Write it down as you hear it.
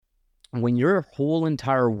when your whole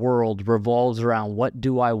entire world revolves around what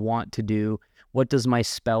do I want to do? What does my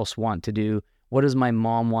spouse want to do? What does my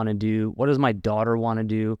mom want to do? What does my daughter want to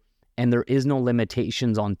do? And there is no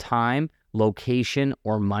limitations on time, location,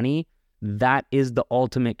 or money. That is the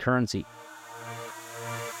ultimate currency.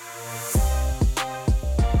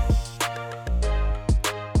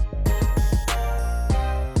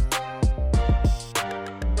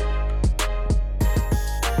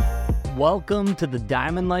 Welcome to the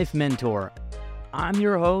Diamond Life Mentor. I'm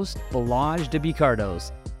your host, Balaj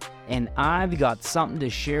Debicardos, and I've got something to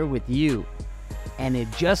share with you. And it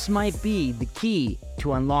just might be the key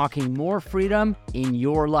to unlocking more freedom in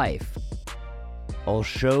your life. I'll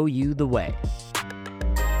show you the way.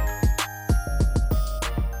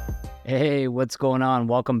 Hey, what's going on?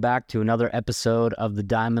 Welcome back to another episode of the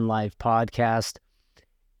Diamond Life Podcast.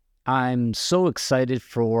 I'm so excited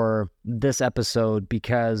for this episode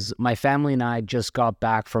because my family and I just got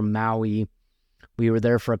back from Maui. We were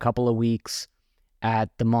there for a couple of weeks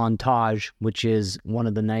at the Montage, which is one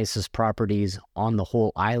of the nicest properties on the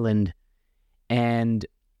whole island. And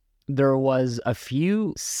there was a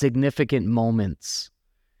few significant moments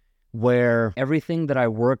where everything that I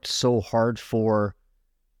worked so hard for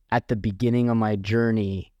at the beginning of my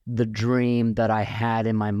journey, the dream that I had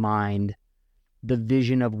in my mind, the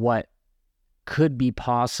vision of what could be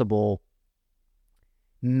possible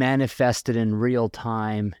manifested in real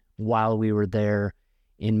time while we were there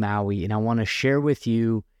in Maui. And I want to share with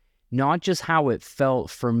you not just how it felt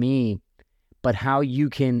for me, but how you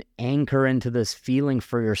can anchor into this feeling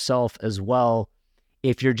for yourself as well.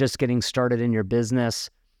 If you're just getting started in your business,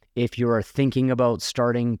 if you are thinking about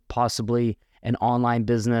starting possibly an online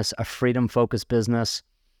business, a freedom-focused business,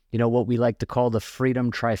 you know, what we like to call the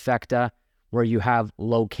freedom trifecta, where you have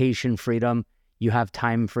location freedom, you have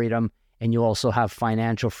time freedom, and you also have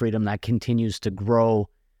financial freedom that continues to grow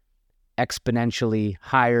exponentially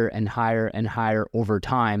higher and higher and higher over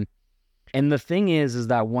time. And the thing is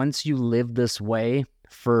that once you live this way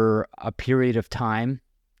for a period of time,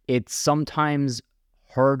 it's sometimes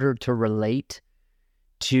harder to relate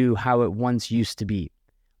to how it once used to be.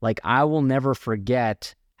 Like, I will never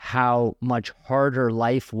forget how much harder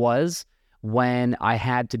life was when I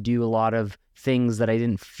had to do a lot of things that I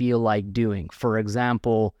didn't feel like doing. For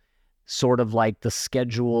example, sort of like the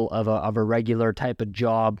schedule of a regular type of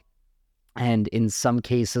job. And in some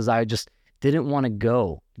cases, I just didn't want to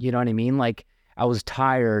go. You know what I mean? Like, I was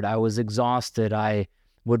tired. I was exhausted. I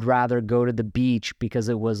would rather go to the beach because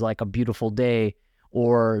it was like a beautiful day,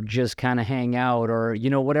 or just kind of hang out, or, you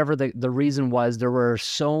know, whatever the reason was. There were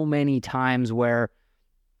so many times where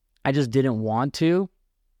I just didn't want to,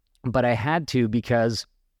 but I had to, because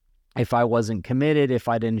if I wasn't committed, if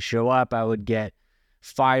I didn't show up, I would get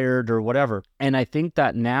fired or whatever. And I think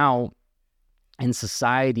that now in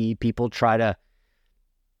society, people try to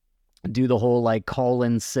do the whole like call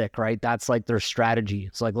in sick, right? That's like their strategy.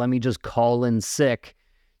 It's like, let me just call in sick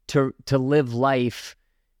to live life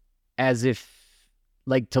as if,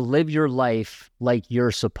 like, to live your life like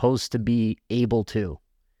you're supposed to be able to,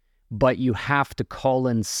 but you have to call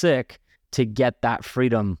in sick to get that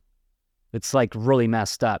freedom. It's like really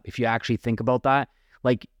messed up if you actually think about that.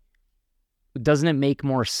 Like, doesn't it make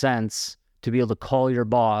more sense to be able to call your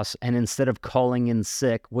boss, and instead of calling in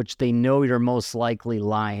sick, which they know you're most likely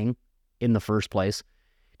lying in the first place,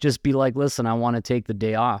 just be like, listen, I want to take the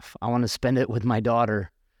day off. I want to spend it with my daughter.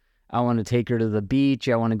 I want to take her to the beach.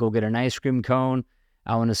 I want to go get an ice cream cone.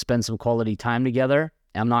 I want to spend some quality time together.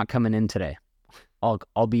 I'm not coming in today.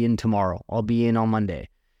 I'll be in tomorrow. I'll be in on Monday.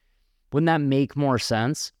 Wouldn't that make more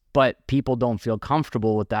sense? But people don't feel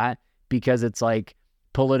comfortable with that because it's like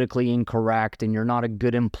politically incorrect and you're not a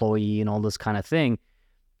good employee and all this kind of thing.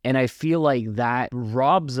 And I feel like that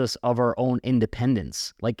robs us of our own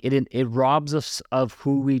independence. Like it robs us of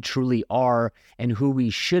who we truly are and who we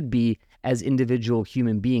should be as individual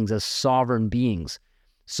human beings, as sovereign beings.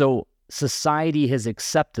 So society has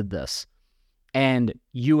accepted this. And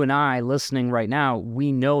you and I listening right now,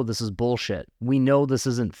 we know this is bullshit. We know this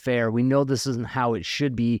isn't fair. We know this isn't how it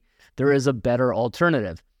should be. There is a better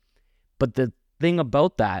alternative. But the thing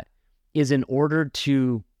about that is, in order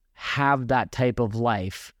to have that type of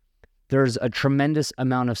life, there's a tremendous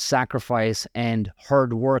amount of sacrifice and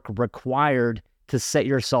hard work required to set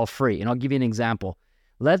yourself free. And I'll give you an example.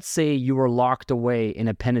 Let's say you were locked away in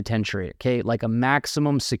a penitentiary, okay, like a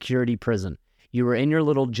maximum security prison. You were in your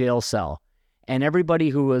little jail cell. And everybody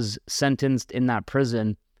who was sentenced in that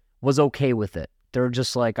prison was okay with it. They're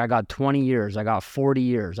just like, I got 20 years, I got 40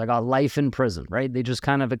 years, I got life in prison, right? They just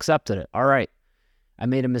kind of accepted it. All right, I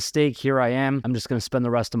made a mistake, here I am. I'm just going to spend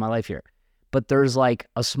the rest of my life here. but there's like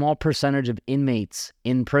a small percentage of inmates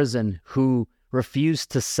in prison who refuse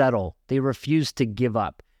to settle. They refuse to give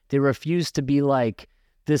up. They refuse to be like,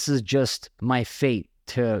 this is just my fate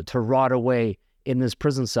to rot away in this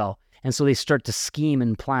prison cell. And so they start to scheme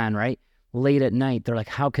and plan, right? Late at night, they're like,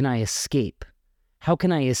 how can I escape? How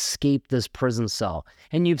can I escape this prison cell?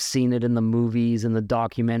 And you've seen it in the movies and the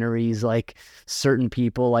documentaries, like certain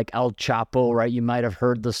people like El Chapo, right? You might have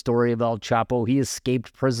heard the story of El Chapo. He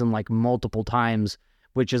escaped prison like multiple times,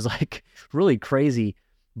 which is like really crazy.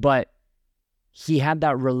 But he had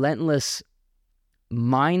that relentless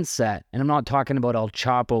mindset. And I'm not talking about El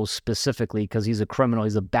Chapo specifically because he's a criminal.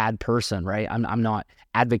 He's a bad person, right? I'm not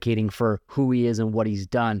advocating for who he is and what he's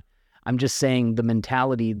done. I'm just saying the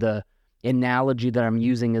mentality, the analogy that I'm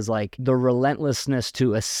using is like the relentlessness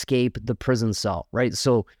to escape the prison cell, right?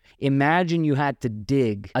 So imagine you had to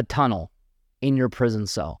dig a tunnel in your prison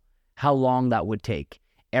cell, how long that would take.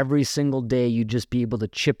 Every single day, you'd just be able to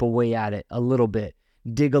chip away at it a little bit,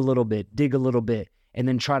 dig a little bit, dig a little bit, and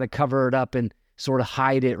then try to cover it up and sort of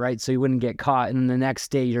hide it, right? So you wouldn't get caught. And then the next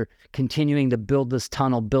day, you're continuing to build this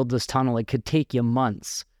tunnel. It could take you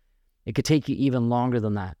months. It could take you even longer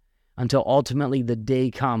than that until ultimately the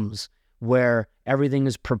day comes where everything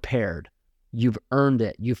is prepared. You've earned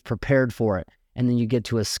it. You've prepared for it. And then you get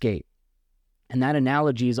to escape. And that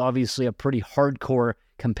analogy is obviously a pretty hardcore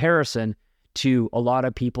comparison to a lot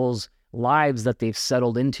of people's lives that they've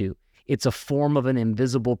settled into. It's a form of an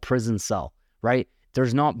invisible prison cell, right?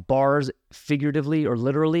 There's not bars figuratively or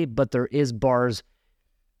literally, but there is bars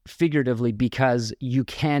figuratively because you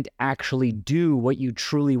can't actually do what you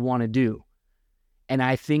truly want to do. And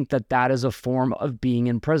I think that that is a form of being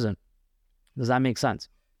in prison. Does that make sense?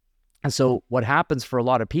 And so what happens for a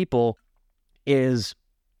lot of people is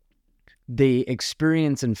they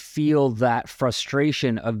experience and feel that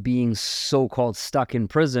frustration of being so-called stuck in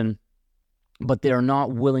prison, but they're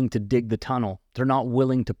not willing to dig the tunnel. They're not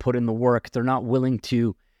willing to put in the work. They're not willing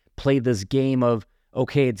to play this game of,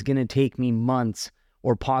 okay, it's going to take me months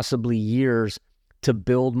or possibly years to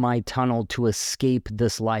build my tunnel to escape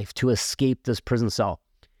this life, to escape this prison cell.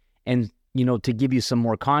 And you know, to give you some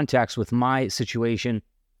more context with my situation,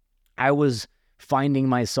 I was finding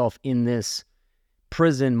myself in this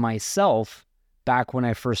prison myself back when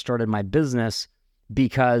I first started my business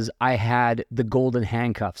because I had the golden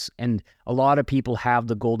handcuffs. And a lot of people have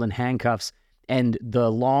the golden handcuffs. And the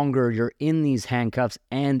longer you're in these handcuffs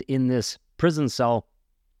and in this prison cell,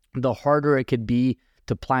 the harder it could be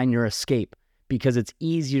to plan your escape because it's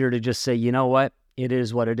easier to just say, you know what, it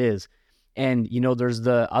is what it is. And, you know, there's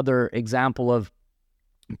the other example of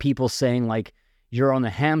people saying like, you're on the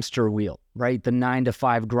hamster wheel, right? The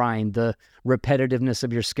 9-to-5 grind, the repetitiveness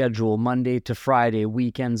of your schedule, Monday to Friday,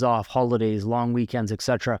 weekends off, holidays, long weekends,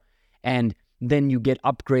 etc. And then you get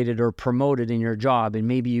upgraded or promoted in your job, and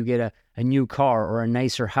maybe you get a new car or a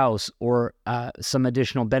nicer house or some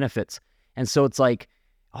additional benefits. And so it's like,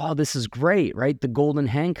 oh, this is great, right? The golden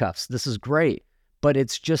handcuffs, this is great. But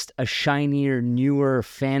it's just a shinier, newer,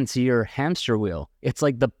 fancier hamster wheel. It's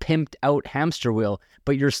like the pimped out hamster wheel,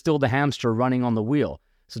 but you're still the hamster running on the wheel.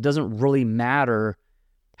 So it doesn't really matter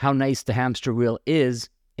how nice the hamster wheel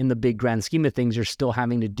is in the big grand scheme of things. You're still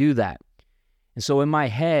having to do that. And so in my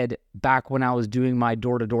head, back when I was doing my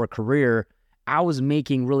door-to-door career, I was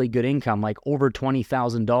making really good income, like over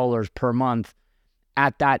 $20,000 per month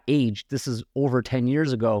at that age. This is over 10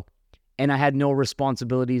 years ago. And I had no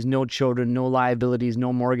responsibilities, no children, no liabilities,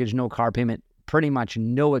 no mortgage, no car payment, pretty much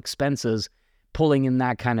no expenses pulling in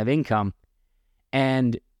that kind of income.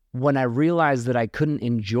 And when I realized that I couldn't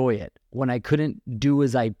enjoy it, when I couldn't do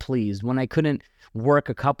as I pleased, when I couldn't work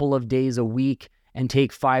a couple of days a week and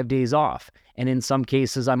take 5 days off. And in some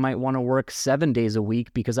cases, I might want to work 7 days a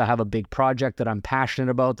week because I have a big project that I'm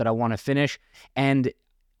passionate about that I want to finish. And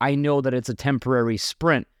I know that it's a temporary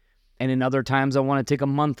sprint. And in other times, I want to take a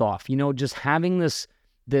month off. You know, just having this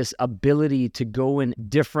ability to go in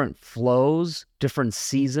different flows, different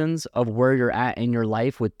seasons of where you're at in your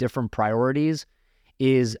life with different priorities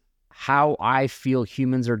is how I feel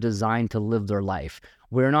humans are designed to live their life.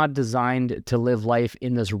 We're not designed to live life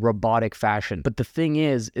in this robotic fashion. But the thing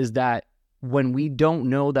is that when we don't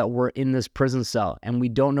know that we're in this prison cell and we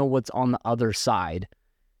don't know what's on the other side,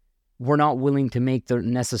 we're not willing to make the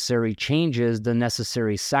necessary changes, the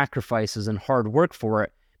necessary sacrifices and hard work for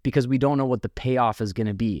it because we don't know what the payoff is going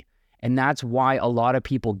to be. And that's why a lot of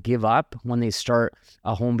people give up when they start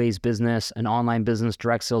a home-based business, an online business,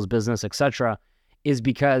 direct sales business, etc., is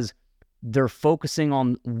because they're focusing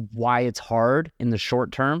on why it's hard in the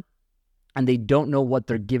short term and they don't know what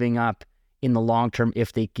they're giving up in the long term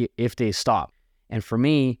if they stop. And for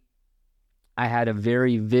me, I had a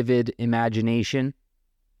very vivid imagination.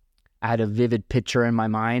 I had a vivid picture in my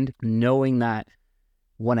mind, knowing that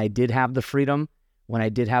when I did have the freedom, when I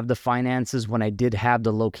did have the finances, when I did have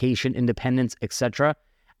the location, independence, etc.,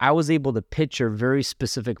 I was able to picture very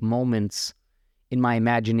specific moments in my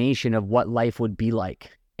imagination of what life would be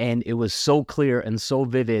like. And it was so clear and so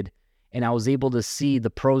vivid. And I was able to see the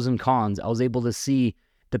pros and cons. I was able to see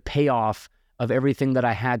the payoff of everything that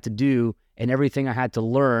I had to do and everything I had to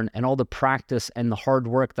learn and all the practice and the hard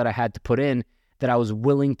work that I had to put in, that I was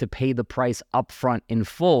willing to pay the price upfront in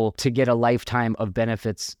full to get a lifetime of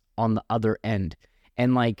benefits on the other end.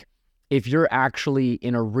 And like, if you're actually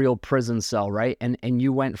in a real prison cell, right? And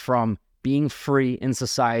you went from being free in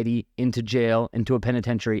society into jail, into a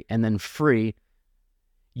penitentiary, and then free,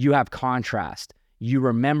 you have contrast. You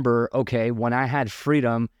remember, okay, when I had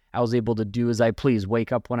freedom, I was able to do as I please,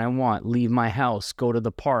 wake up when I want, leave my house, go to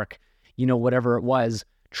the park, whatever it was,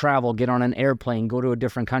 travel, get on an airplane, go to a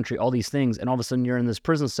different country, all these things. And all of a sudden you're in this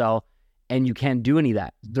prison cell and you can't do any of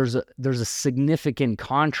that. There's a significant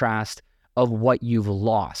contrast of what you've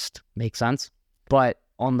lost. Make sense? But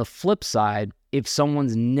on the flip side, if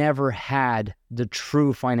someone's never had the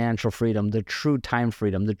true financial freedom, the true time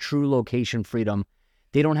freedom, the true location freedom,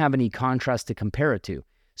 they don't have any contrast to compare it to.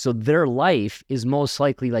 So their life is most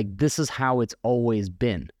likely like, this is how it's always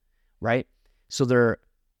been, right? So they're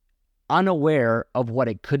unaware of what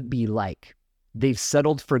it could be like. They've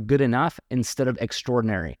settled for good enough instead of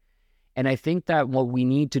extraordinary. And I think that what we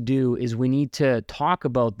need to do is we need to talk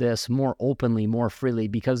about this more openly, more freely,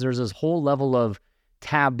 because there's this whole level of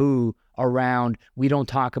taboo around, we don't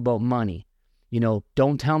talk about money.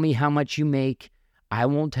 Don't tell me how much you make. I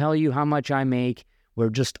won't tell you how much I make. We're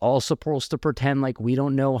just all supposed to pretend like we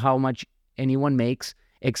don't know how much anyone makes,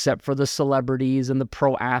 except for the celebrities and the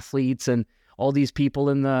pro athletes and all these people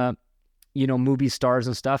in the, movie stars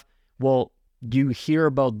and stuff. Well, you hear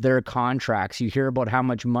about their contracts. You hear about how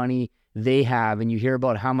much money they have, and you hear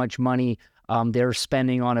about how much money they're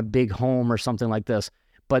spending on a big home or something like this.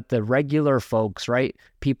 But the regular folks, right?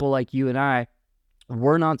 People like you and I,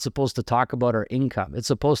 we're not supposed to talk about our income. It's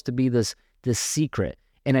supposed to be this secret.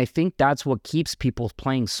 And I think that's what keeps people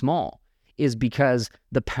playing small, is because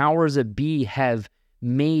the powers that be have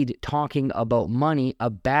made talking about money a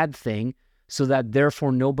bad thing, so that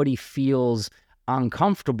therefore nobody feels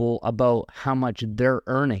uncomfortable about how much they're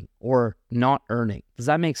earning or not earning. Does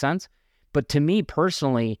that make sense? But to me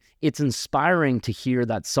personally, it's inspiring to hear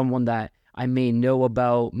that someone that I may know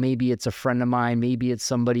about, maybe it's a friend of mine, maybe it's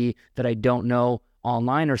somebody that I don't know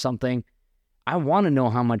online or something, I want to know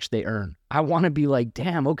how much they earn. I want to be like,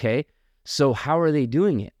 damn, okay, so how are they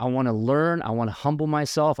doing it? I want to learn. I want to humble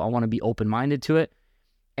myself. I want to be open-minded to it.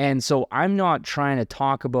 And so I'm not trying to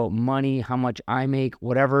talk about money, how much I make,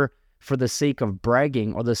 whatever, for the sake of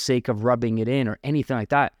bragging or the sake of rubbing it in or anything like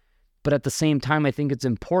that. But at the same time, I think it's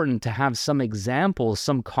important to have some examples,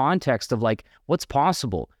 some context of like, what's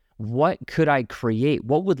possible? What could I create?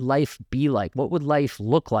 What would life be like? What would life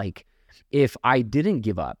look like if I didn't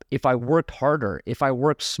give up, if I worked harder, if I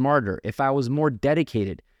worked smarter, if I was more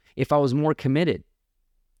dedicated, if I was more committed?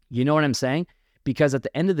 You know what I'm saying? Because at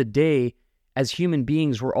the end of the day, as human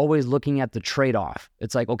beings, we're always looking at the trade-off.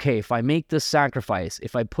 It's like, okay, if I make this sacrifice,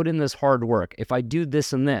 if I put in this hard work, if I do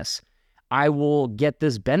this and this, I will get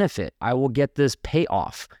this benefit. I will get this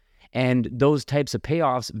payoff. And those types of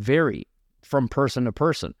payoffs vary from person to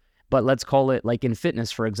person. But let's call it like in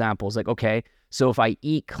fitness, for example. It's like, okay, so if I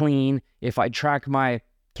eat clean, if I track my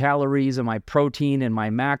calories and my protein and my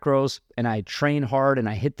macros, and I train hard and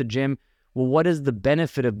I hit the gym, well, what is the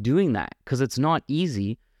benefit of doing that? Because it's not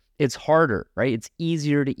easy. It's harder, right? It's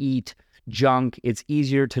easier to eat junk. It's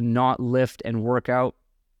easier to not lift and work out.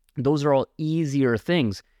 Those are all easier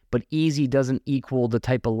things, but easy doesn't equal the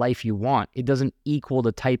type of life you want. It doesn't equal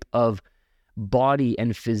the type of body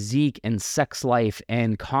and physique and sex life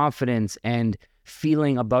and confidence and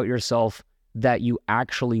feeling about yourself that you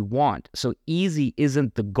actually want. So easy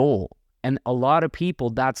isn't the goal. And a lot of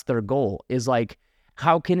people, that's their goal, is like,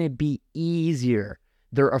 how can it be easier?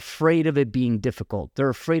 They're afraid of it being difficult. They're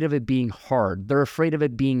afraid of it being hard. They're afraid of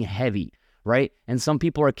it being heavy, right? And some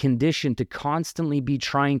people are conditioned to constantly be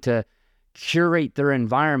trying to curate their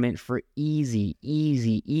environment for easy.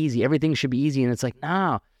 Everything should be easy. And it's like,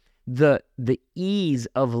 nah, the ease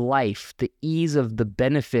of life, the ease of the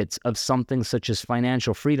benefits of something such as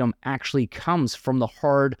financial freedom actually comes from the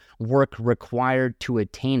hard work required to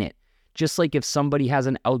attain it. Just like if somebody has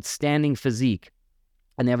an outstanding physique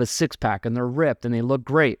and they have a six-pack and they're ripped and they look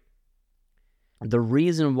great, the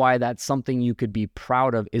reason why that's something you could be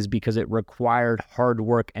proud of is because it required hard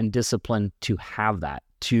work and discipline to have that,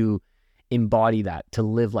 to embody that, to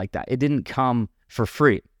live like that. It didn't come for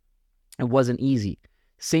free. It wasn't easy.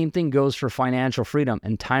 Same thing goes for financial freedom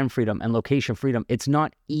and time freedom and location freedom. It's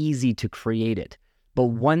not easy to create it, but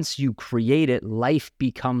once you create it, life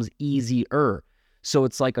becomes easier. So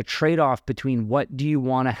it's like a trade-off between what do you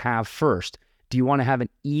want to have first? Do you want to have an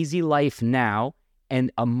easy life now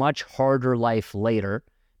and a much harder life later?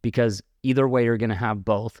 Because either way, you're going to have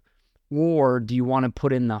both. Or do you want to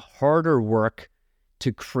put in the harder work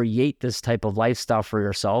to create this type of lifestyle for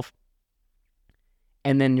yourself?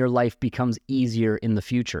 And then your life becomes easier in the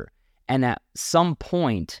future. And at some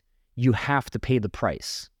point, you have to pay the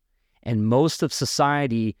price. And most of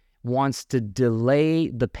society wants to delay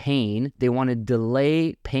the pain. They want to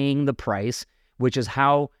delay paying the price, which is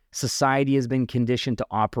how society has been conditioned to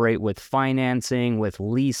operate with financing, with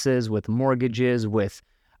leases, with mortgages, with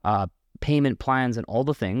payment plans and all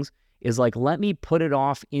the things. Is like, let me put it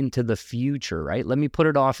off into the future, right? Let me put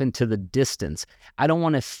it off into the distance. I don't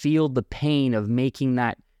want to feel the pain of making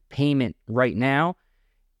that payment right now.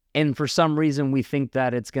 And for some reason, we think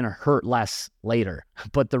that it's going to hurt less later.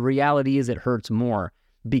 But the reality is it hurts more,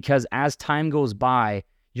 because as time goes by,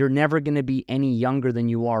 you're never going to be any younger than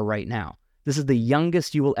you are right now. This is the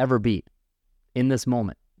youngest you will ever be in this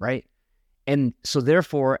moment, right? And so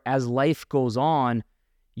therefore, as life goes on,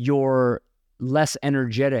 you're less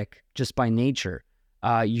energetic just by nature.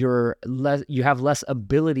 You have less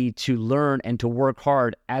ability to learn and to work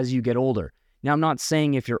hard as you get older. Now, I'm not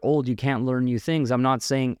saying if you're old, you can't learn new things. I'm not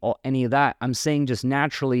saying any of that. I'm saying just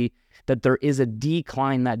naturally that there is a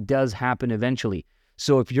decline that does happen eventually.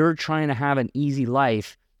 So if you're trying to have an easy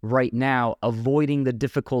life right now, avoiding the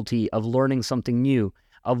difficulty of learning something new,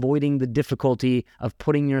 avoiding the difficulty of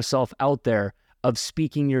putting yourself out there, of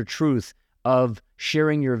speaking your truth, of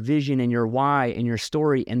sharing your vision and your why and your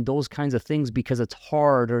story and those kinds of things because it's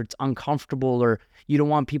hard or it's uncomfortable or you don't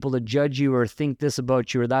want people to judge you or think this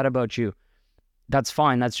about you or that about you, that's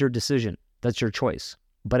fine. That's your decision. That's your choice.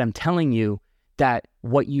 But I'm telling you that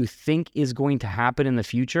what you think is going to happen in the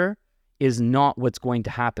future is not what's going to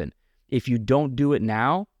happen. If you don't do it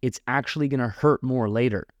now, it's actually going to hurt more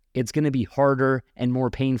later. It's going to be harder and more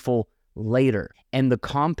painful later. And the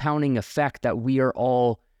compounding effect that we are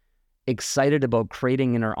all excited about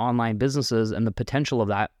creating in our online businesses and the potential of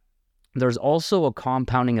that, there's also a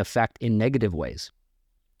compounding effect in negative ways.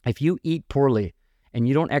 If you eat poorly and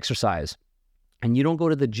you don't exercise and you don't go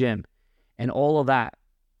to the gym and all of that,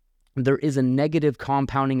 there is a negative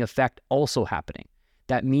compounding effect also happening.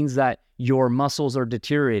 That means that your muscles are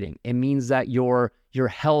deteriorating. It means that your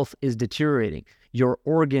health is deteriorating. Your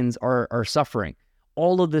organs are suffering.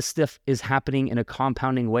 All of this stuff is happening in a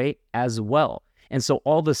compounding way as well. And so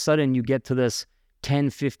all of a sudden you get to this 10,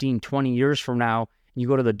 15, 20 years from now, you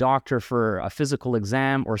go to the doctor for a physical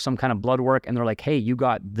exam or some kind of blood work, and they're like, hey, you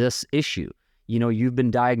got this issue. You know, you've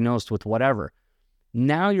been diagnosed with whatever.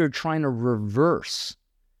 Now you're trying to reverse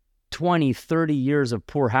 20, 30 years of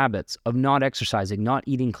poor habits, of not exercising, not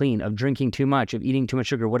eating clean, of drinking too much, of eating too much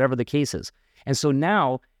sugar, whatever the case is. And so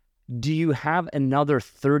now, do you have another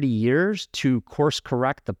 30 years to course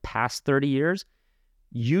correct the past 30 years?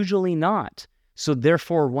 Usually not. So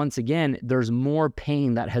therefore, once again, there's more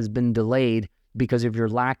pain that has been delayed because of your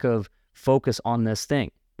lack of focus on this thing,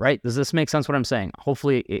 right? Does this make sense what I'm saying?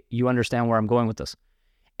 Hopefully you understand where I'm going with this.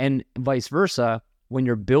 And vice versa, when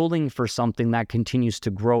you're building for something that continues to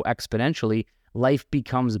grow exponentially, life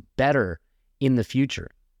becomes better in the future.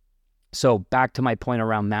 So back to my point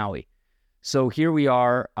around Maui. So here we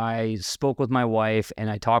are. I spoke with my wife and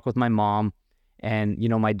I talked with my mom and, you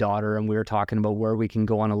know, my daughter, and we were talking about where we can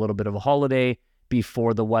go on a little bit of a holiday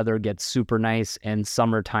before the weather gets super nice and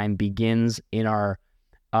summertime begins in our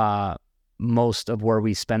most of where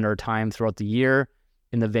we spend our time throughout the year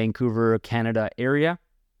in the Vancouver, Canada area.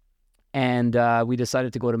 And we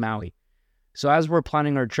decided to go to Maui. So as we're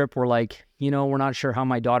planning our trip, we're like, you know, we're not sure how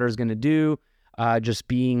my daughter's going to do. Just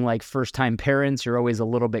being like first-time parents, you're always a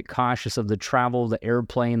little bit cautious of the travel, the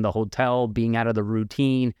airplane, the hotel, being out of the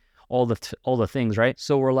routine, all the things, right?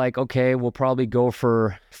 So we're like, okay, we'll probably go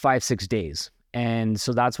for 5-6 days. And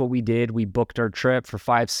so that's what we did. We booked our trip for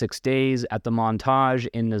 5-6 days at the Montage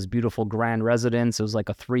in this beautiful grand residence. It was like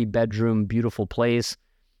a 3-bedroom, beautiful place.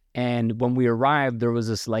 And when we arrived, there was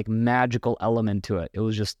this like magical element to it. It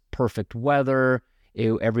was just perfect weather.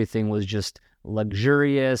 Everything was just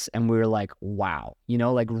luxurious. And we were like, wow, you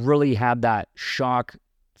know, like really had that shock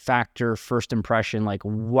factor first impression, like,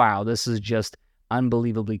 wow, this is just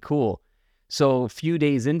unbelievably cool. So a few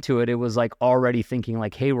days into it, it was like already thinking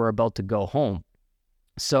like, hey, we're about to go home.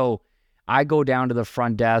 So I go down to the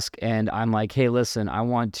front desk and I'm like, hey, listen, I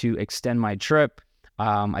want to extend my trip.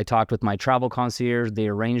 I talked with my travel concierge. They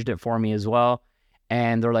arranged it for me as well.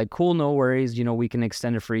 And they're like, cool, no worries. We can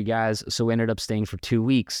extend it for you guys. So we ended up staying for 2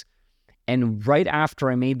 weeks. And right after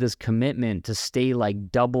I made this commitment to stay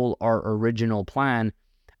like double our original plan,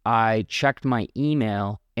 I checked my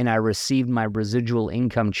email and I received my residual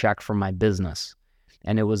income check from my business.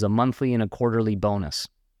 And it was a monthly and a quarterly bonus.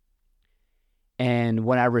 And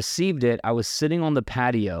when I received it, I was sitting on the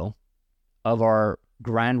patio of our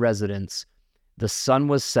grand residence. The sun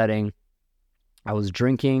was setting. I was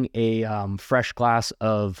drinking a fresh glass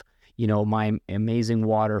of, my amazing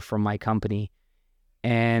water from my company.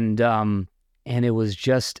 And it was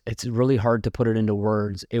just, it's really hard to put it into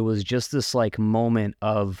words. It was just this like moment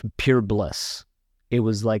of pure bliss. It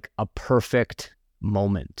was like a perfect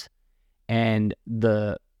moment. And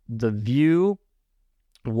the view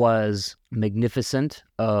was magnificent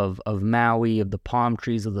of Maui, of the palm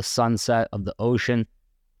trees, of the sunset, of the ocean.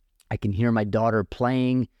 I can hear my daughter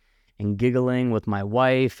playing and giggling with my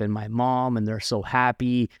wife and my mom, and they're so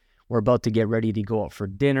happy. We're about to get ready to go out for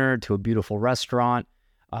dinner to a beautiful restaurant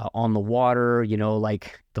on the water,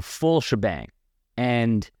 like the full shebang.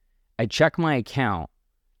 And I check my account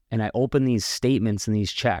and I open these statements and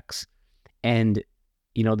these checks. And,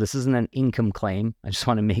 this isn't an income claim. I just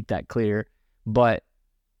want to make that clear. But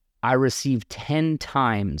I received 10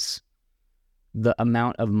 times the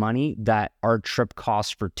amount of money that our trip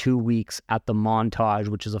cost for 2 weeks at the Montage,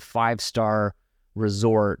 which is a 5-star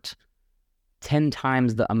resort, 10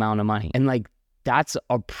 times the amount of money. And like, that's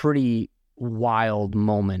a pretty wild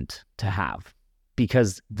moment to have,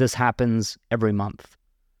 because this happens every month.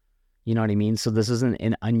 You know what I mean? So this isn't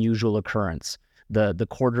an unusual occurrence. The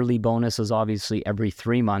quarterly bonus is obviously every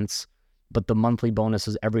 3 months, but the monthly bonus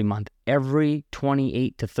is every month. Every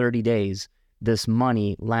 28 to 30 days, this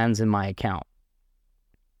money lands in my account,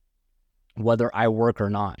 whether I work or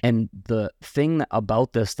not. And the thing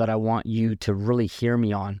about this that I want you to really hear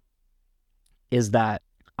me on is that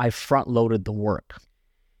I front-loaded the work.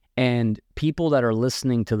 And people that are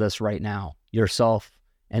listening to this right now, yourself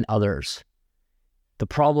and others, the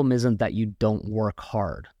problem isn't that you don't work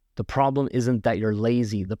hard. The problem isn't that you're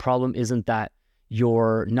lazy. The problem isn't that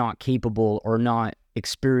you're not capable or not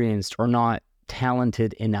experienced or not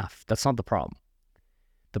talented enough. That's not the problem.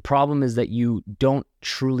 The problem is that you don't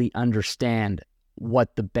truly understand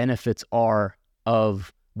what the benefits are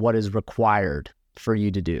of what is required for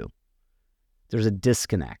you to do. There's a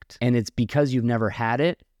disconnect. And it's because you've never had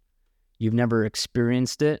it, you've never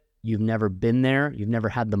experienced it, you've never been there, you've never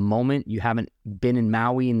had the moment, you haven't been in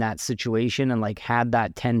Maui in that situation and like had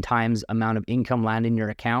that 10 times amount of income land in your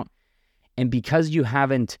account. And because you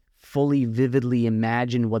haven't fully, vividly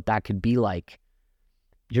imagined what that could be like,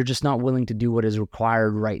 you're just not willing to do what is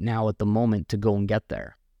required right now at the moment to go and get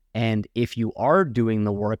there. And if you are doing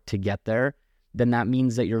the work to get there, then that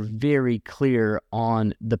means that you're very clear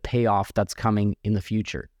on the payoff that's coming in the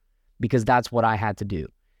future, because that's what I had to do.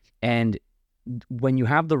 And when you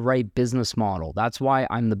have the right business model, that's why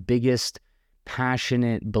I'm the biggest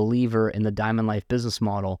passionate believer in the Diamond Life business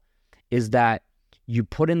model, is that you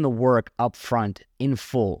put in the work up front in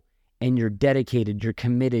full, and you're dedicated, you're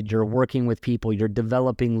committed, you're working with people, you're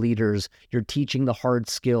developing leaders, you're teaching the hard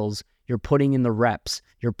skills, you're putting in the reps,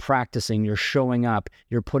 you're practicing, you're showing up,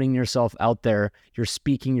 you're putting yourself out there, you're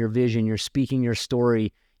speaking your vision, you're speaking your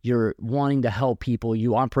story, you're wanting to help people,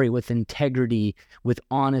 you operate with integrity, with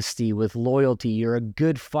honesty, with loyalty, you're a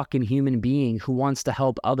good fucking human being who wants to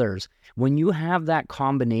help others. When you have that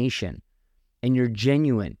combination and you're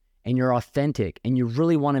genuine and you're authentic and you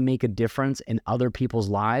really want to make a difference in other people's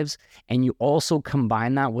lives, and you also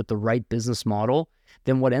combine that with the right business model,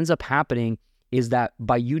 then what ends up happening is that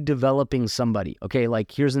by you developing somebody, okay,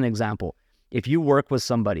 like here's an example. If you work with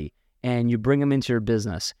somebody and you bring them into your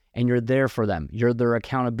business and you're there for them, you're their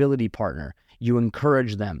accountability partner, you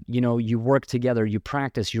encourage them, you work together, you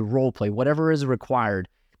practice, you role play, whatever is required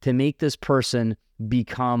to make this person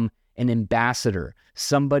become an ambassador,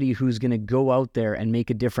 somebody who's going to go out there and make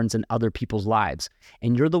a difference in other people's lives.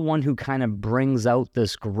 And you're the one who kind of brings out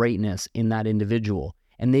this greatness in that individual,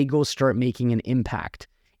 and they go start making an impact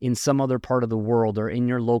in some other part of the world or in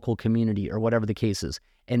your local community or whatever the case is.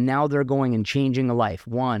 And now they're going and changing a life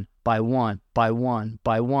one by one, by one,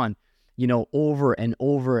 by one, over and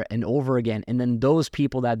over and over again. And then those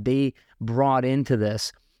people that they brought into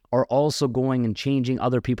this are also going and changing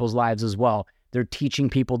other people's lives as well. They're teaching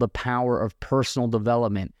people the power of personal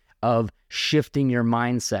development, of shifting your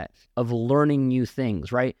mindset, of learning new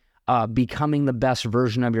things, right? Becoming the best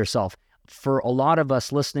version of yourself. For a lot of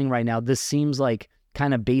us listening right now, this seems like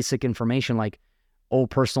kind of basic information, like, oh,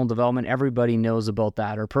 personal development, everybody knows about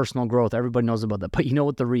that, or personal growth, everybody knows about that. But you know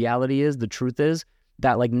what the reality is? The truth is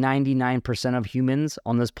that like 99% of humans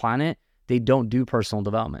on this planet, they don't do personal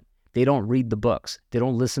development. They don't read the books. They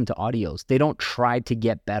don't listen to audios. They don't try to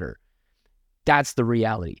get better. That's the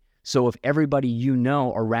reality. So if everybody you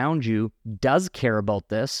know around you does care about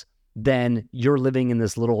this, then you're living in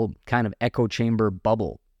this little kind of echo chamber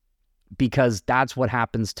bubble, because that's what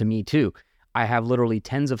happens to me too. I have literally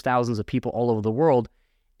tens of thousands of people all over the world,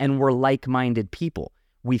 and we're like-minded people.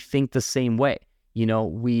 We think the same way. You know,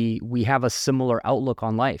 we have a similar outlook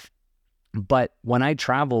on life. But when I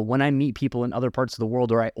travel, when I meet people in other parts of the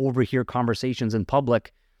world, or I overhear conversations in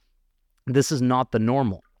public, this is not the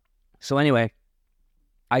normal. So anyway,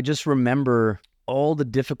 I just remember all the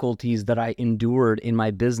difficulties that I endured in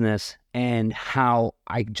my business, and how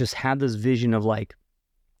I just had this vision of like,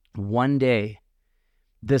 one day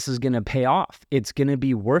this is going to pay off. It's going to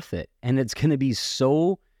be worth it. And it's going to be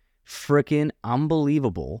so freaking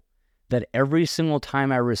unbelievable that every single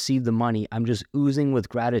time I receive the money, I'm just oozing with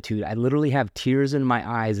gratitude. I literally have tears in my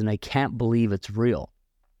eyes, and I can't believe it's real.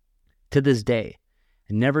 To this day,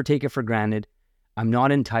 I never take it for granted. I'm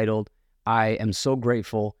not entitled. I am so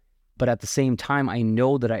grateful. But at the same time, I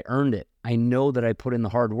know that I earned it. I know that I put in the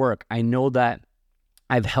hard work. I know that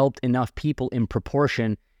I've helped enough people in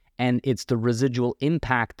proportion, and it's the residual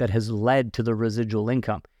impact that has led to the residual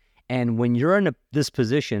income. And when you're in this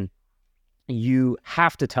position, you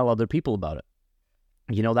have to tell other people about it.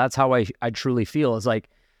 You know, that's how I truly feel. It's like,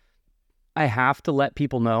 I have to let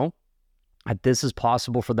people know that this is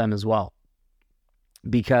possible for them as well.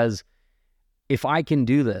 Because if I can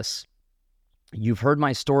do this, you've heard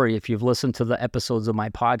my story. If you've listened to the episodes of my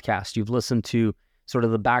podcast, you've listened to sort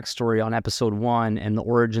of the backstory on episode 1 and the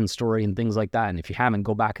origin story and things like that. And if you haven't,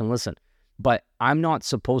 go back and listen. But I'm not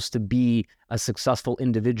supposed to be a successful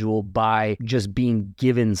individual by just being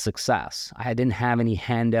given success. I didn't have any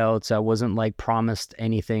handouts. I wasn't like promised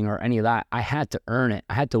anything or any of that. I had to earn it.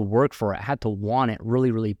 I had to work for it. I had to want it really,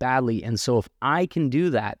 really badly. And so if I can do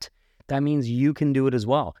that, that means you can do it as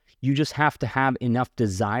well. You just have to have enough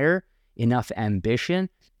desire, enough ambition,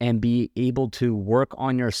 and be able to work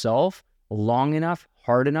on yourself long enough,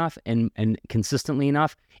 hard enough, and consistently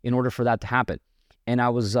enough in order for that to happen. And I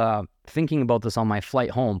was thinking about this on my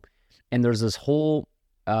flight home, and there's this whole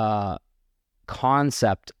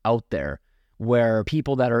concept out there where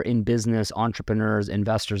people that are in business, entrepreneurs,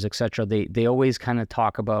 investors, etc., they always kind of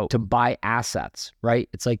talk about to buy assets, right?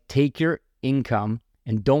 It's like, take your income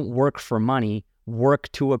and don't work for money, work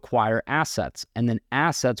to acquire assets, and then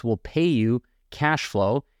assets will pay you cash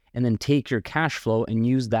flow, and then take your cash flow and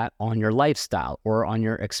use that on your lifestyle or on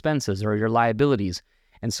your expenses or your liabilities.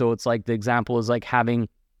 And so it's like, the example is like having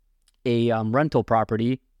a rental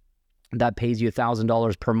property that pays you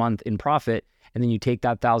 $1,000 per month in profit, and then you take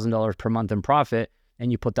that $1,000 per month in profit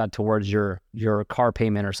and you put that towards your car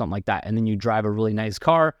payment or something like that. And then you drive a really nice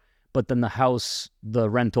car, but then the house, the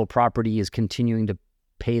rental property is continuing to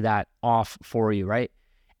pay that off for you, right?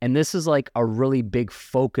 And this is like a really big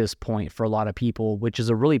focus point for a lot of people, which is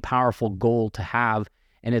a really powerful goal to have.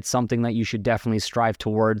 And it's something that you should definitely strive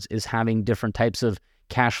towards, is having different types of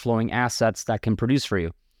cash flowing assets that can produce for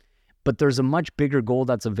you. But there's a much bigger goal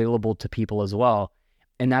that's available to people as well.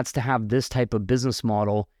 And that's to have this type of business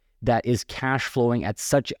model that is cash flowing at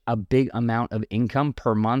such a big amount of income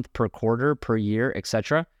per month, per quarter, per year,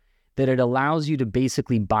 etc., that it allows you to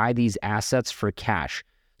basically buy these assets for cash.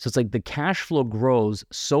 So it's like the cash flow grows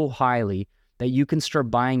so highly that you can start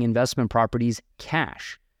buying investment properties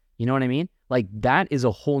cash. You know what I mean? Like, that is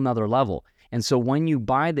a whole nother level. And so when you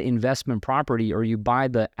buy the investment property or you buy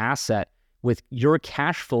the asset with your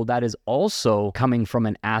cash flow that is also coming from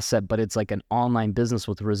an asset, but it's like an online business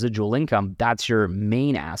with residual income, that's your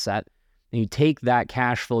main asset. And you take that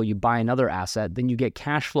cash flow, you buy another asset, then you get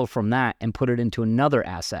cash flow from that and put it into another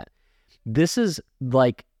asset. This is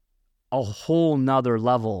like a whole nother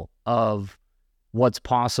level of what's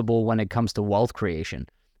possible when it comes to wealth creation.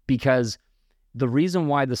 Because the reason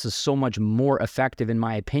why this is so much more effective, in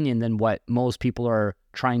my opinion, than what most people are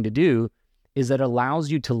trying to do, is that it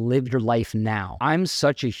allows you to live your life now. I'm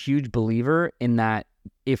such a huge believer in that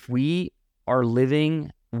if we are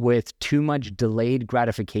living with too much delayed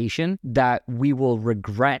gratification, that we will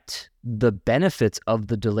regret the benefits of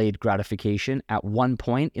the delayed gratification at one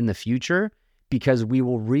point in the future, because we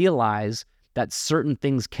will realize that certain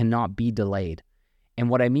things cannot be delayed. And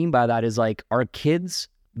what I mean by that is, like, our kids,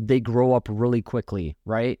 they grow up really quickly,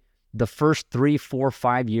 right? The first 3, 4,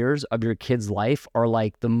 5 years of your kid's life are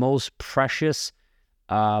like the most precious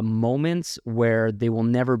moments, where they will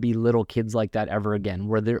never be little kids like that ever again,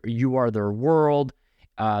 where you are their world.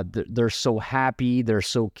 They're so happy, they're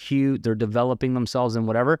so cute, they're developing themselves and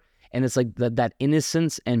whatever. And it's like that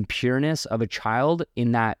innocence and pureness of a child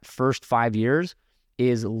in that first 5 years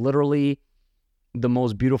is literally the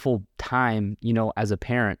most beautiful time, as a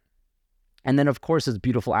parent. And then, of course, it's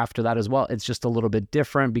beautiful after that as well. It's just a little bit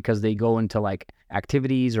different because they go into like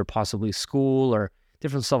activities or possibly school or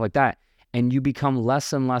different stuff like that. And you become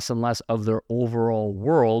less and less and less of their overall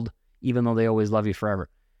world, even though they always love you forever.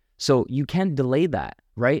 So you can't delay that,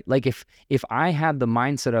 right? Like if I had the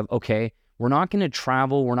mindset of, okay, we're not going to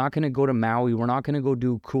travel, we're not going to go to Maui, we're not going to go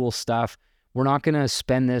do cool stuff, we're not going to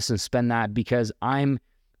spend this and spend that because I'm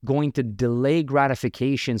going to delay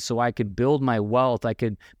gratification so I could build my wealth. I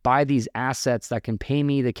could buy these assets that can pay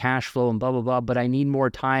me the cash flow and blah, blah, blah, but I need more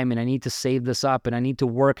time and I need to save this up and I need to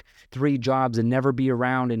work 3 jobs and never be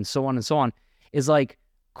around and so on, is like,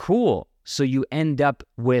 cool. So you end up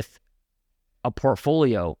with a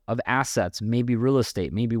portfolio of assets, maybe real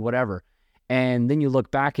estate, maybe whatever. And then you look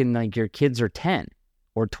back and like your kids are 10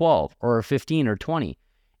 or 12 or 15 or 20.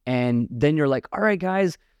 And then you're like, all right,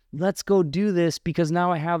 guys, let's go do this because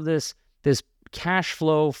now I have this cash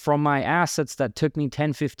flow from my assets that took me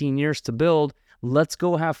 10, 15 years to build. Let's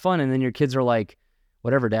go have fun. And then your kids are like,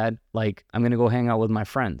 whatever, Dad, like I'm going to go hang out with my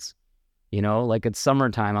friends. Like it's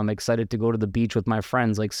summertime. I'm excited to go to the beach with my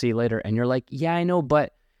friends. Like, see you later. And you're like, yeah, I know,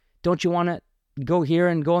 but don't you want to go here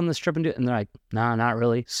and go on this trip and do it? And they're like, nah, not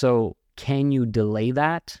really. So can you delay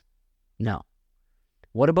that? No.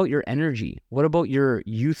 What about your energy? What about your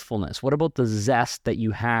youthfulness? What about the zest that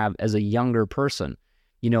you have as a younger person?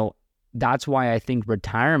 That's why I think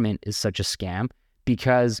retirement is such a scam,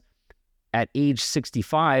 because at age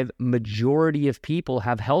 65, majority of people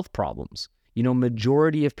have health problems.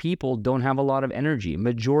 Majority of people don't have a lot of energy.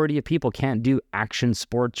 Majority of people can't do action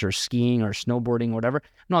sports or skiing or snowboarding or whatever.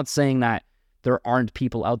 I'm not saying that there aren't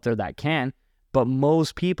people out there that can, but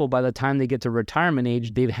most people, by the time they get to retirement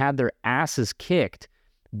age, they've had their asses kicked.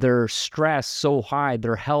 Their stress so high,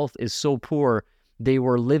 their health is so poor. They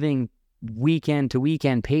were living weekend to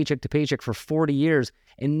weekend, paycheck to paycheck for 40 years.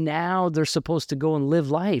 And now they're supposed to go and live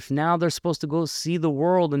life. Now they're supposed to go see the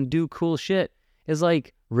world and do cool shit. It's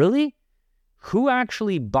like, really? Who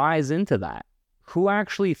actually buys into that? Who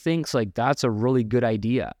actually thinks like that's a really good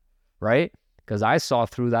idea, right? Because I saw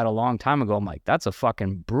through that a long time ago. I'm like, that's a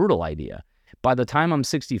fucking brutal idea. By the time I'm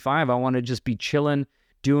 65, I want to just be chilling,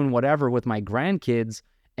 doing whatever with my grandkids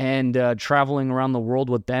and traveling around the world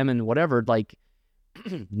with them and whatever, like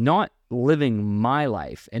not living my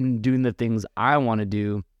life and doing the things I want to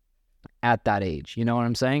do at that age. You know what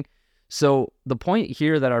I'm saying? So the point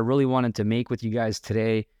here that I really wanted to make with you guys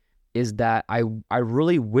today is that I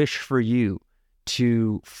really wish for you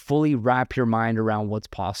to fully wrap your mind around what's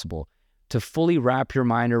possible, to fully wrap your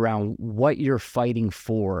mind around what you're fighting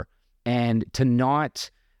for, and to not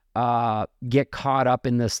get caught up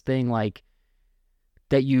in this thing like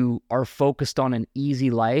that you are focused on an easy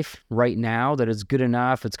life right now, that it's good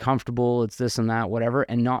enough, it's comfortable, it's this and that, whatever,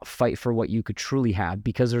 and not fight for what you could truly have,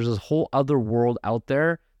 because there's this whole other world out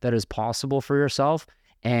there that is possible for yourself.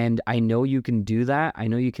 And I know you can do that. I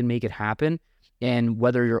know you can make it happen. And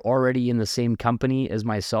whether you're already in the same company as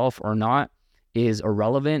myself or not is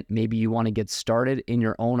irrelevant. Maybe you want to get started in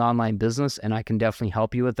your own online business, and I can definitely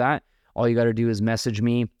help you with that. All you got to do is message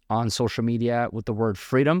me on social media with the word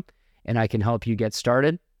freedom, and I can help you get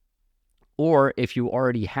started. Or if you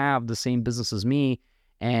already have the same business as me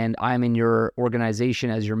and I'm in your organization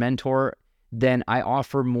as your mentor, then I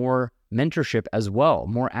offer more mentorship as well,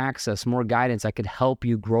 more access, more guidance. I could help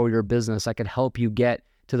you grow your business. I could help you get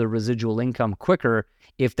to the residual income quicker.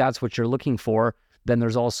 If that's what you're looking for, then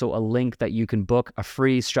there's also a link that you can book a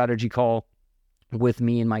free strategy call with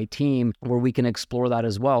me and my team where we can explore that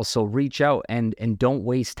as well. So reach out and don't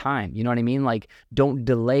waste time. You know what I mean? Like, don't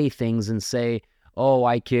delay things and say, oh,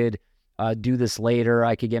 I could do this later.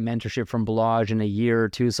 I could get mentorship from Balaj in a year or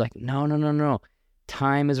two. It's like, no.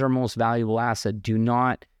 Time is our most valuable asset. Do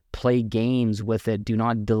not play games with it. Do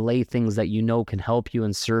not delay things that you know can help you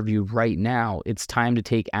and serve you right now. It's time to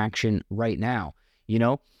take action right now, you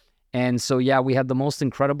know? And so, yeah, we had the most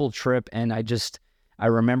incredible trip. And I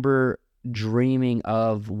remember dreaming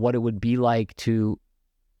of what it would be like to,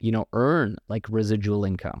 earn like residual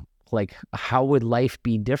income. Like, how would life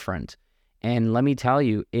be different? And let me tell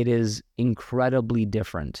you, it is incredibly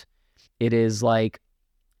different. It is like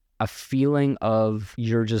a feeling of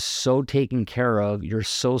you're just so taken care of, you're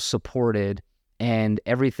so supported, and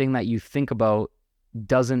everything that you think about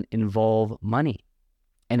doesn't involve money.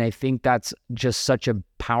 And I think that's just such a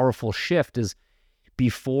powerful shift. Is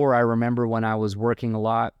before, I remember when I was working a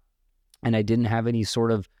lot and I didn't have any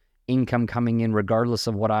sort of income coming in regardless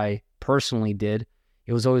of what I personally did,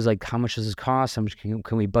 it was always like, how much does this cost? How much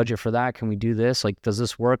can we budget for that? Can we do this? Like, does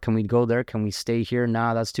this work? Can we go there? Can we stay here?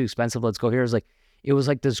 Nah, that's too expensive. Let's go here. It was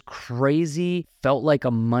like this crazy, felt like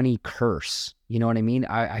a money curse. You know what I mean?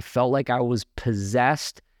 I felt like I was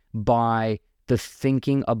possessed by the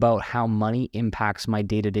thinking about how money impacts my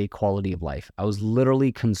day-to-day quality of life. I was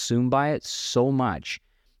literally consumed by it so much,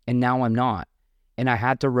 and now I'm not. And I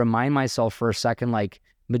had to remind myself for a second, like,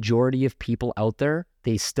 majority of people out there,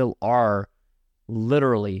 they still are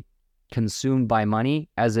literally consumed by money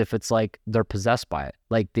as if it's like they're possessed by it.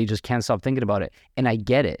 Like, they just can't stop thinking about it. And I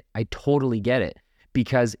get it. I totally get it.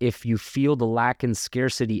 Because if you feel the lack and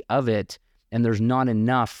scarcity of it, and there's not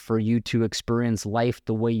enough for you to experience life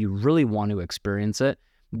the way you really want to experience it,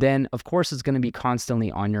 then of course it's going to be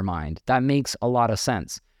constantly on your mind. That makes a lot of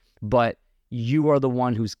sense. But you are the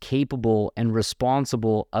one who's capable and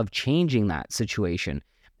responsible of changing that situation.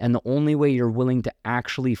 And the only way you're willing to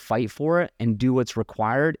actually fight for it and do what's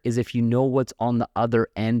required is if you know what's on the other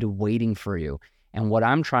end waiting for you. And what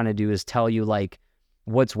I'm trying to do is tell you, like,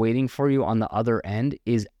 what's waiting for you on the other end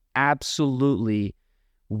is absolutely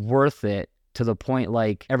worth it, to the point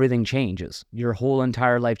like everything changes. Your whole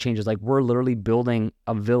entire life changes. Like, we're literally building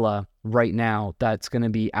a villa right now that's going to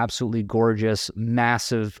be absolutely gorgeous,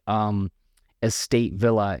 massive estate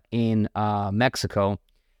villa in Mexico.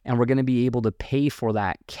 And we're going to be able to pay for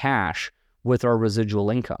that cash with our residual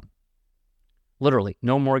income. Literally,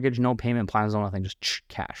 no mortgage, no payment plans, no nothing, just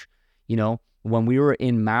cash. You know, when we were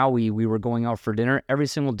in Maui, we were going out for dinner. Every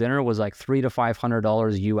single dinner was like $300 to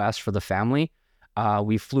 $500 US for the family.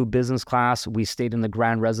 We flew business class. We stayed in the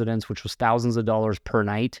Grand Residence, which was thousands of dollars per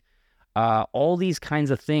night. All these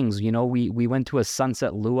kinds of things. You know, we went to a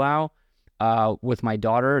sunset luau with my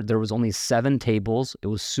daughter. There was only 7 tables. It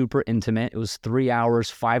was super intimate. It was 3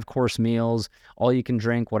 hours, 5-course meals, all you can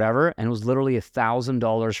drink, whatever. And it was literally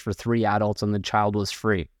 $1,000 for 3 adults, and the child was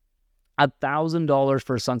free. $1,000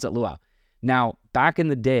 for a sunset luau. Now, back in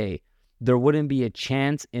the day, there wouldn't be a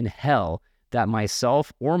chance in hell that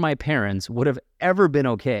myself or my parents would have ever been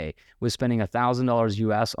okay with spending $1,000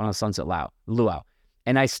 US on a sunset luau.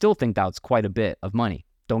 And I still think that's quite a bit of money.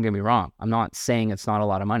 Don't get me wrong. I'm not saying it's not a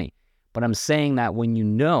lot of money, but I'm saying that when you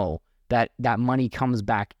know that that money comes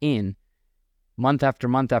back in month after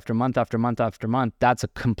month after month after month after month, that's a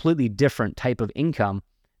completely different type of income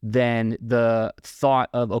than the thought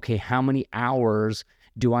of, okay, how many hours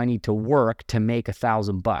do I need to work to make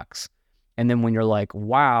 $1,000? And then when you're like,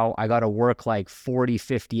 wow, I got to work like 40,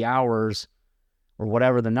 50 hours or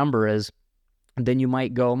whatever the number is, then you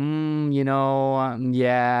might go,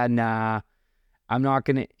 yeah, nah, I'm not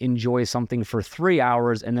going to enjoy something for 3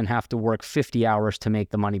 hours and then have to work 50 hours to make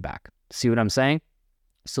the money back. See what I'm saying?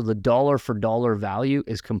 So the dollar for dollar value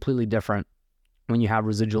is completely different when you have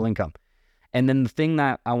residual income. And then the thing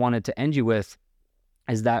that I wanted to end you with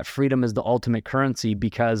is that freedom is the ultimate currency,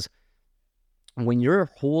 because when your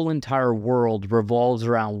whole entire world revolves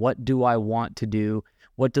around what do I want to do,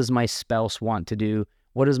 what does my spouse want to do,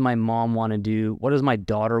 what does my mom want to do, what does my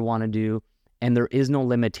daughter want to do, and there is no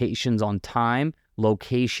limitations on time,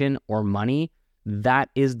 location, or money, that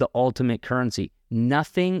is the ultimate currency.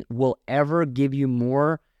 Nothing will ever give you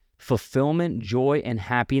more fulfillment, joy, and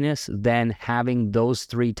happiness than having those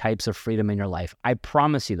 3 types of freedom in your life. I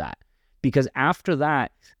promise you that. Because after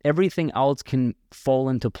that, everything else can fall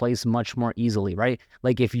into place much more easily, right?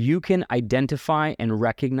 Like, if you can identify and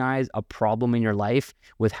recognize a problem in your life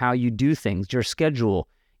with how you do things, your schedule,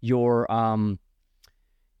 your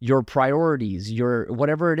priorities, your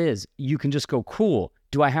whatever it is, you can just go, cool.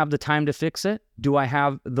 Do I have the time to fix it? Do I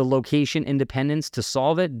have the location independence to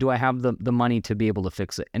solve it? Do I have the money to be able to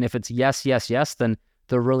fix it? And if it's yes, yes, yes, then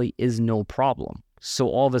there really is no problem. So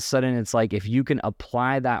all of a sudden, it's like, if you can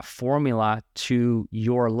apply that formula to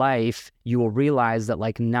your life, you will realize that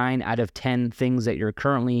like 9 out of 10 things that you're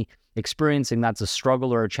currently experiencing that's a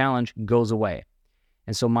struggle or a challenge goes away.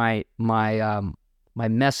 And so my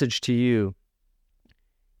message to you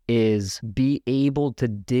is, be able to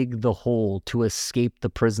dig the hole to escape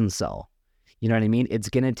the prison cell. You know what I mean? It's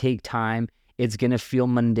going to take time. It's going to feel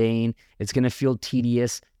mundane. It's going to feel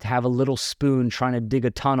tedious to have a little spoon trying to dig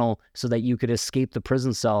a tunnel so that you could escape the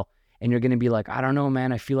prison cell. And you're going to be like, I don't know,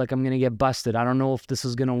 man. I feel like I'm going to get busted. I don't know if this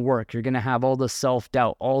is going to work. You're going to have all the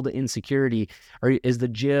self-doubt, all the insecurity. Or is the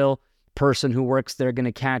jail person who works there going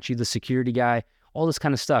to catch you, the security guy? All this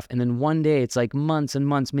kind of stuff. And then one day, it's like months and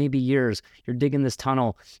months, maybe years, you're digging this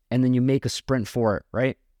tunnel, and then you make a sprint for it,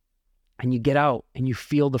 right? And you get out and you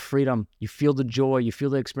feel the freedom, you feel the joy, you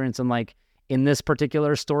feel the experience. And like, in this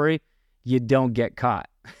particular story, you don't get caught.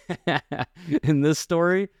 In this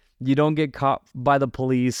story, You don't get caught by the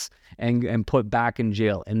police and put back in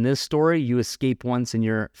jail. In this story, you escape once and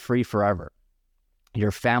you're free forever.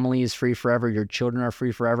 Your family is free forever. Your children are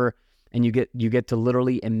free forever. And you get to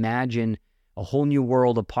literally imagine a whole new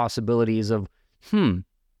world of possibilities of,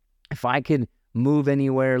 if I could move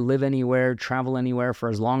anywhere, live anywhere, travel anywhere for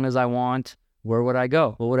as long as I want, where would I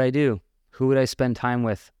go? What would I do? Who would I spend time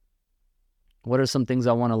with? What are some things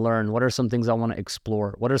I want to learn? What are some things I want to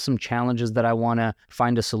explore? What are some challenges that I want to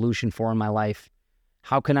find a solution for in my life?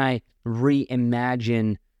 How can I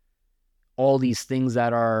reimagine all these things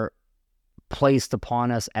that are placed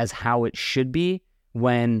upon us as how it should be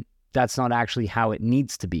when that's not actually how it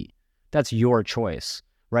needs to be? That's your choice,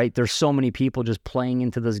 right? There's so many people just playing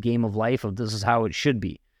into this game of life of this is how it should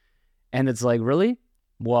be. And it's like, really?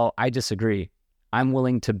 Well, I disagree. I'm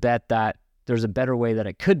willing to bet that there's a better way that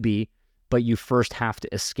it could be, but you first have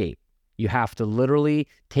to escape. You have to literally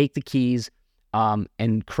take the keys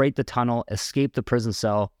and create the tunnel, escape the prison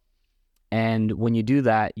cell. And when you do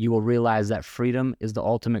that, you will realize that freedom is the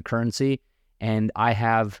ultimate currency. And I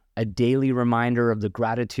have a daily reminder of the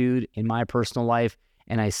gratitude in my personal life.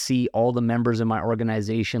 And I see all the members in my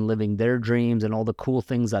organization living their dreams and all the cool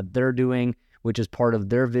things that they're doing, which is part of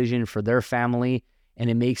their vision for their family. And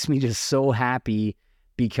it makes me just so happy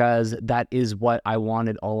because that is what I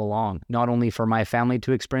wanted all along, not only for my family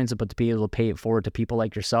to experience it, but to be able to pay it forward to people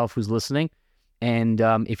like yourself who's listening. And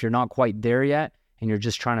if you're not quite there yet and you're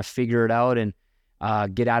just trying to figure it out and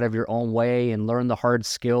get out of your own way and learn the hard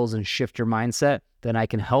skills and shift your mindset, then I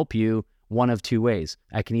can help you one of two ways.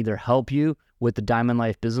 I can either help you with the Diamond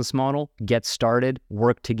Life business model, get started,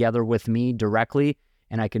 work together with me directly,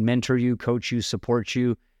 and I can mentor you, coach you, support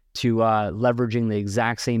you to leveraging the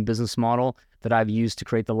exact same business model that I've used to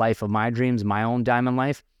create the life of my dreams, my own Diamond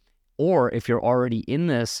Life. Or if you're already in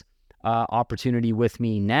this opportunity with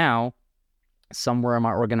me now, somewhere in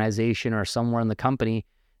my organization or somewhere in the company,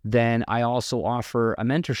 then I also offer a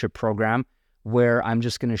mentorship program where I'm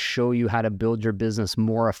just going to show you how to build your business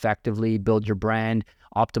more effectively, build your brand,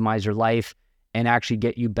 optimize your life, and actually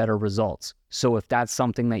get you better results. So if that's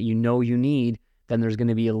something that you know you need, then there's going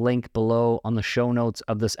to be a link below on the show notes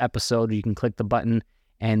of this episode. You can click the button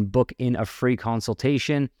and book in a free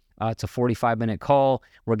consultation. It's a 45-minute call.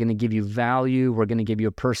 We're going to give you value. We're going to give you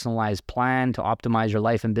a personalized plan to optimize your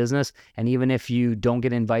life and business. And even if you don't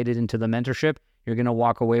get invited into the mentorship, you're going to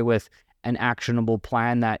walk away with an actionable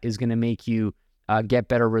plan that is going to make you get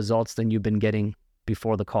better results than you've been getting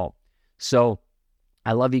before the call. So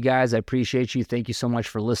I love you guys. I appreciate you. Thank you so much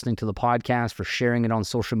for listening to the podcast, for sharing it on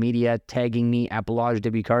social media, tagging me at Balazs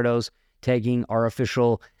W. Cardos, tagging our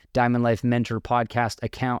official Diamond Life Mentor podcast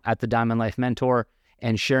account at the Diamond Life Mentor,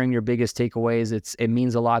 and sharing your biggest takeaways. It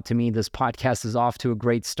means a lot to me. This podcast is off to a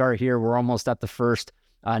great start here. We're almost at the first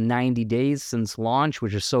 90 days since launch,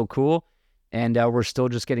 which is so cool. And we're still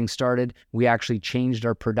just getting started. We actually changed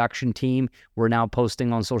our production team. We're now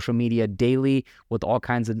posting on social media daily with all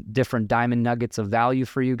kinds of different diamond nuggets of value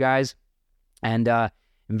for you guys. And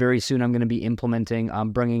very soon I'm going to be implementing,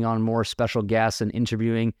 bringing on more special guests and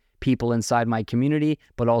interviewing people inside my community,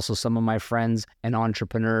 but also some of my friends and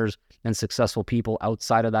entrepreneurs and successful people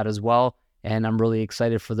outside of that as well. And I'm really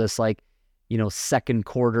excited for this, second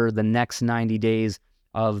quarter, the next 90 days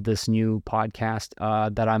of this new podcast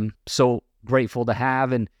that I'm so grateful to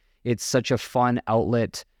have. And it's such a fun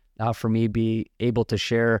outlet for me to be able to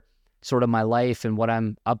share sort of my life and what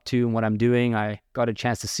I'm up to and what I'm doing. I got a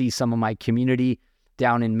chance to see some of my community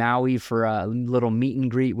down in Maui for a little meet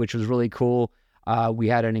and greet, which was really cool. We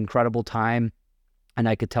had an incredible time, and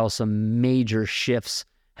I could tell some major shifts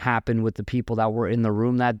happened with the people that were in the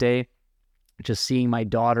room that day. Just seeing my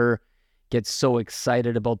daughter get so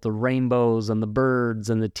excited about the rainbows and the birds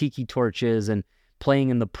and the tiki torches and playing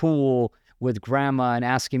in the pool with grandma and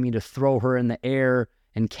asking me to throw her in the air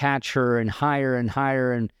and catch her and higher and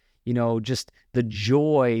higher. And, just the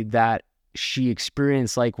joy that she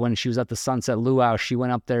experienced, like when she was at the Sunset Luau, she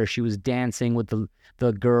went up there, she was dancing with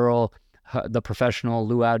the girl, the professional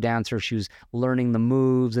luau dancer. She was learning the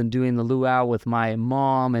moves and doing the luau with my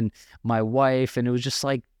mom and my wife. And it was just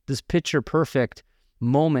like this picture perfect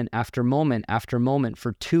moment after moment after moment.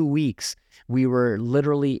 For 2 weeks, we were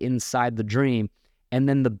literally inside the dream. And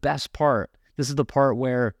then the best part, this is the part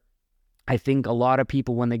where I think a lot of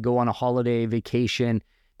people, when they go on a holiday vacation,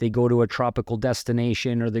 they go to a tropical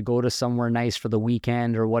destination or they go to somewhere nice for the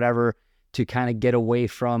weekend or whatever to kind of get away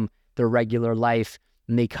from their regular life.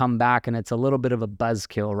 And they come back and it's a little bit of a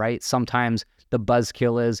buzzkill, right? Sometimes the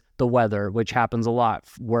buzzkill is the weather, which happens a lot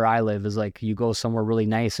where I live. Is like you go somewhere really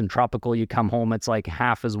nice and tropical, you come home, it's like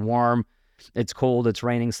half as warm, it's cold, it's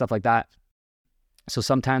raining, stuff like that. So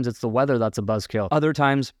sometimes it's the weather that's a buzzkill. Other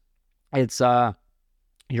times It's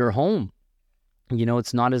your home.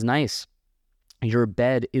 It's not as nice. Your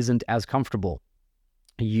bed isn't as comfortable.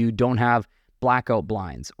 You don't have blackout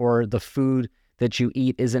blinds, or the food that you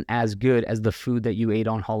eat isn't as good as the food that you ate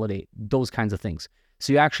on holiday, those kinds of things.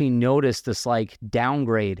 So you actually notice this like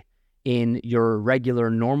downgrade in your regular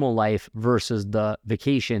normal life versus the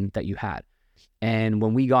vacation that you had. And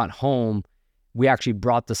when we got home, we actually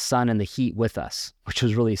brought the sun and the heat with us, which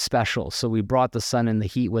was really special. So we brought the sun and the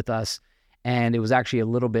heat with us, and it was actually a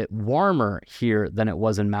little bit warmer here than it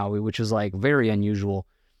was in Maui, which is like very unusual.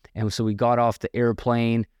 And so we got off the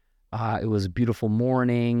airplane. It was a beautiful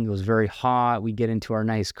morning. It was very hot. We get into our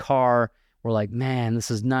nice car. We're like, man, this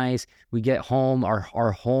is nice. We get home.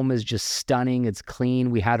 Our home is just stunning. It's clean.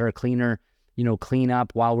 We had our cleaner, clean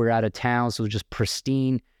up while we were out of town. So it was just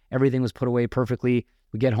pristine. Everything was put away perfectly.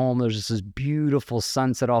 We get home. There's just this beautiful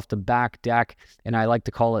sunset off the back deck. And I like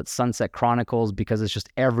to call it Sunset Chronicles because it's just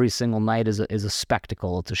every single night is a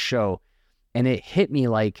spectacle. It's a show. And it hit me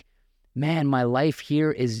like, man, my life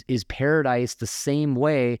here is paradise the same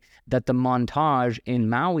way that the Montage in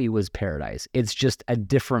Maui was paradise. It's just a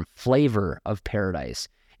different flavor of paradise.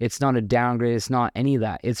 It's not a downgrade. It's not any of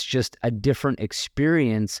that. It's just a different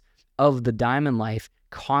experience of the diamond life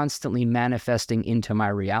constantly manifesting into my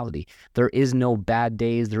reality. There is no bad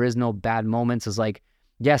days. There is no bad moments. It's like,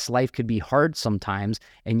 yes, life could be hard sometimes.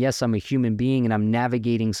 And yes, I'm a human being and I'm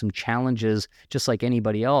navigating some challenges just like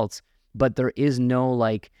anybody else. But there is no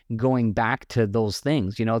like going back to those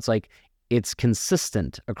things. It's like it's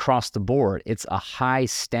consistent across the board. It's a high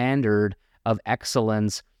standard of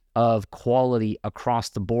excellence, of quality across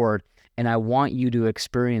the board. And I want you to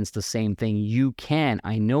experience the same thing. You can,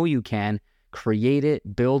 I know you can, create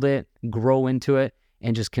it, build it, grow into it,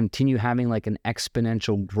 and just continue having like an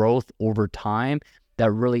exponential growth over time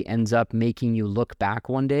that really ends up making you look back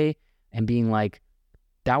one day and being like,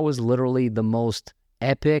 that was literally the most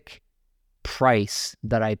epic price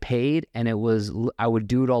that I paid, and I would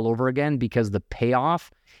do it all over again because the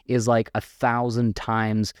payoff is like 1,000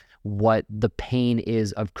 times what the pain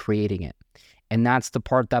is of creating it. And that's the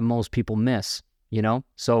part that most people miss,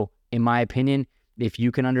 So in my opinion, if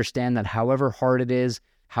you can understand that however hard it is,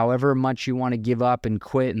 however much you want to give up and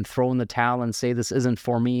quit and throw in the towel and say this isn't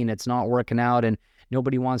for me and it's not working out and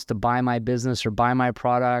nobody wants to buy my business or buy my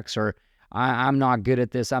products, or I'm not good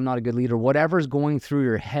at this, I'm not a good leader, whatever's going through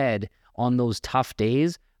your head on those tough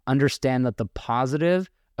days, understand that the positive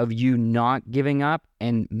of you not giving up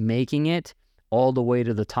and making it all the way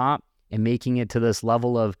to the top and making it to this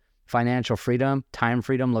level of financial freedom, time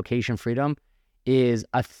freedom, location freedom is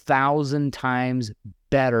 1,000 times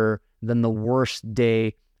better than the worst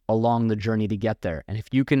day along the journey to get there. And if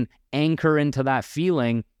you can anchor into that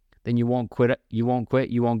feeling, then you won't quit, you won't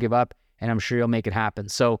give up, and I'm sure you'll make it happen.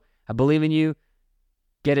 So I believe in you.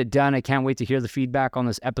 Get it done. I can't wait to hear the feedback on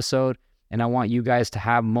this episode. And I want you guys to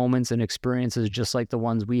have moments and experiences just like the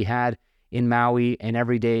ones we had in Maui and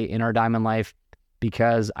every day in our diamond life,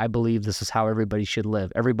 because I believe this is how everybody should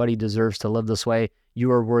live. Everybody deserves to live this way.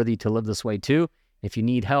 You are worthy to live this way too. If you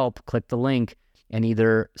need help, click the link and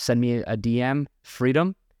either send me a DM,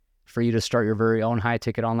 Freedom, for you to start your very own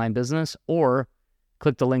high-ticket online business, or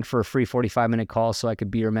click the link for a free 45-minute call so I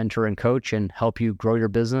could be your mentor and coach and help you grow your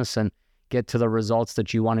business and get to the results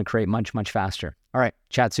that you want to create much, much faster. All right,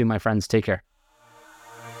 chat soon, my friends. Take care.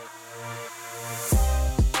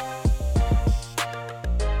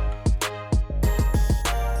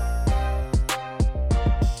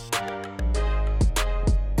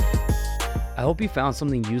 I hope you found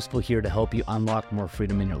something useful here to help you unlock more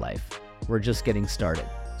freedom in your life. We're just getting started.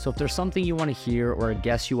 So if there's something you want to hear or a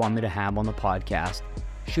guest you want me to have on the podcast,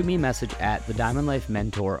 shoot me a message at The Diamond Life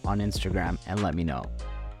Mentor on Instagram and let me know.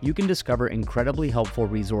 You can discover incredibly helpful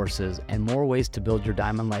resources and more ways to build your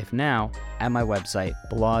diamond life now at my website,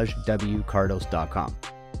 balazswcardos.com.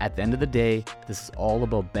 At the end of the day, this is all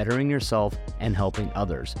about bettering yourself and helping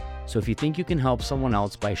others. So if you think you can help someone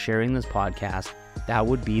else by sharing this podcast, that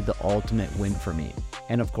would be the ultimate win for me.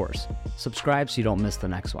 And of course, subscribe so you don't miss the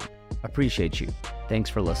next one. Appreciate you. Thanks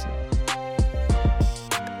for listening.